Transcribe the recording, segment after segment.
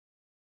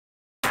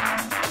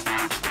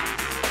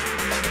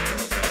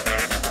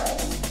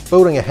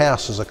Building a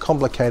house is a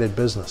complicated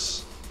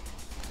business.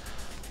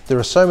 There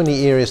are so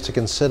many areas to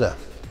consider: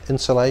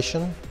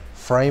 insulation,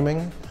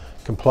 framing,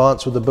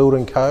 compliance with the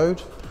building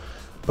code,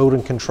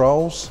 building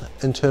controls,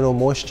 internal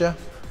moisture,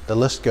 the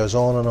list goes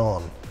on and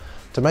on.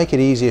 To make it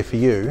easier for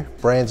you,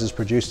 BRANZ has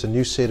produced a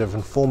new set of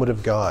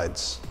informative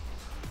guides,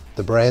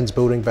 the BRANZ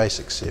Building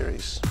Basics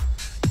series.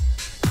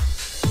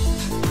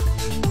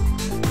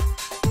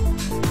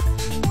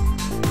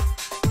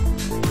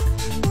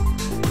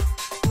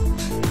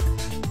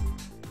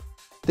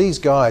 These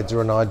guides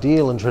are an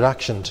ideal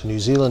introduction to New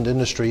Zealand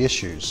industry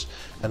issues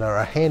and are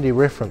a handy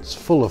reference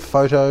full of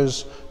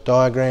photos,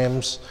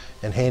 diagrams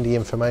and handy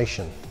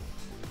information.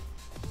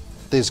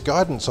 There's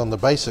guidance on the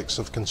basics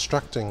of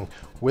constructing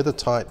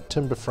weathertight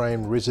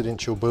timber-framed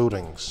residential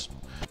buildings.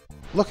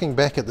 Looking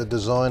back at the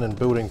design and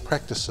building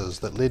practices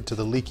that led to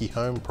the leaky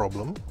home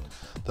problem,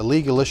 the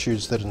legal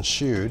issues that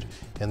ensued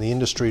and the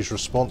industry's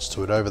response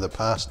to it over the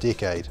past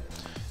decade,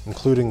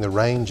 including the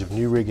range of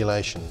new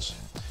regulations.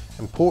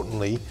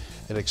 Importantly,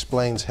 it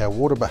explains how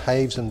water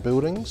behaves in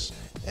buildings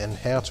and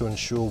how to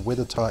ensure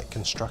weathertight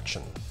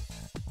construction.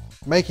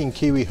 Making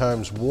Kiwi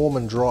homes warm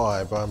and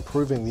dry by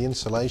improving the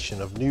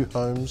insulation of new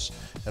homes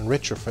and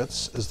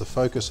retrofits is the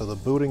focus of the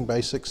Building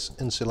Basics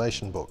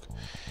insulation book.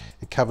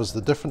 It covers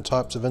the different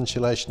types of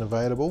insulation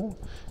available,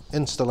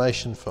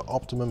 installation for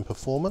optimum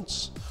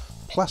performance,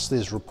 plus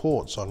there's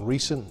reports on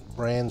recent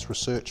BRANZ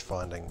research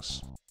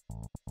findings.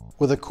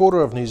 With a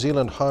quarter of New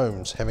Zealand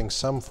homes having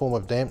some form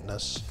of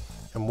dampness,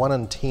 and 1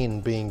 in 10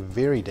 being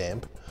very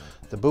damp,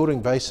 the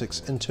Building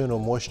Basics Internal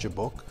Moisture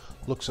book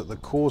looks at the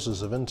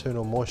causes of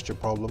internal moisture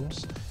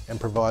problems and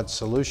provides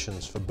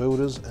solutions for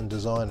builders and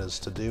designers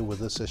to deal with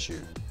this issue.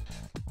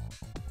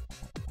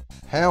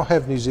 How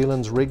have New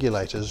Zealand's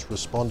regulators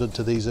responded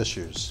to these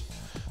issues?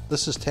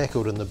 This is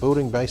tackled in the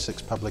Building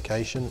Basics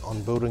publication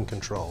on building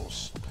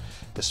controls,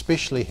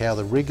 especially how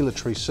the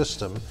regulatory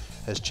system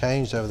has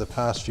changed over the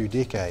past few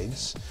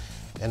decades,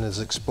 and is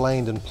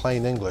explained in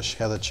plain English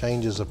how the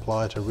changes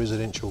apply to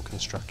residential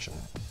construction.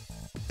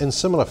 In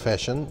similar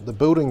fashion, the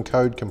Building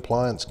Code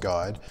Compliance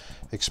Guide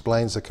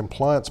explains the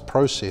compliance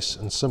process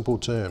in simple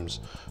terms,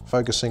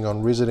 focusing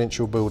on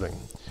residential building.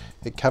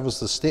 It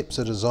covers the steps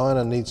a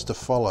designer needs to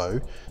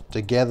follow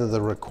to gather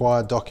the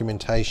required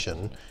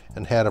documentation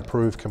and how to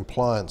prove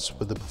compliance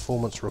with the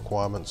performance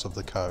requirements of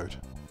the code.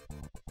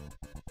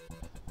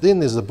 Then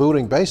there's the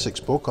Building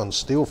Basics book on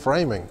steel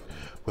framing,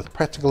 with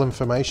practical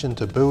information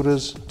to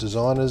builders,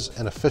 designers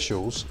and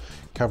officials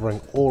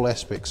covering all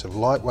aspects of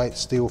lightweight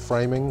steel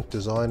framing,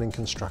 design and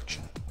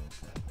construction.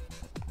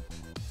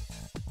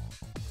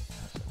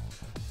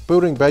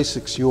 Building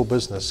Basics Your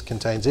Business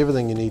contains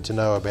everything you need to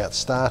know about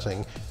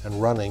starting and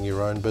running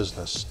your own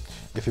business.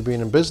 If you've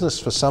been in business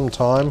for some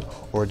time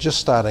or are just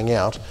starting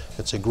out,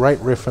 it's a great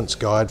reference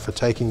guide for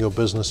taking your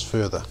business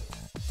further.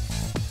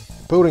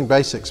 Building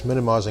Basics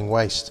Minimising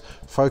Waste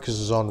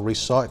focuses on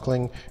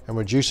recycling and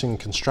reducing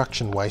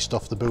construction waste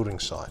off the building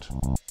site.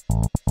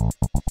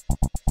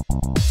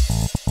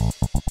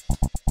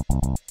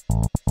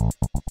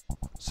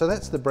 So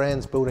that's the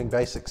BRANZ Building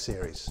Basics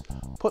series.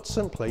 Put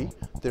simply,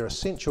 they're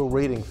essential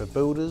reading for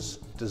builders,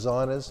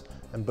 designers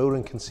and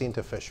building consent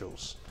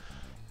officials.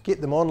 Get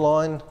them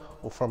online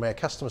or from our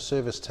customer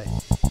service team.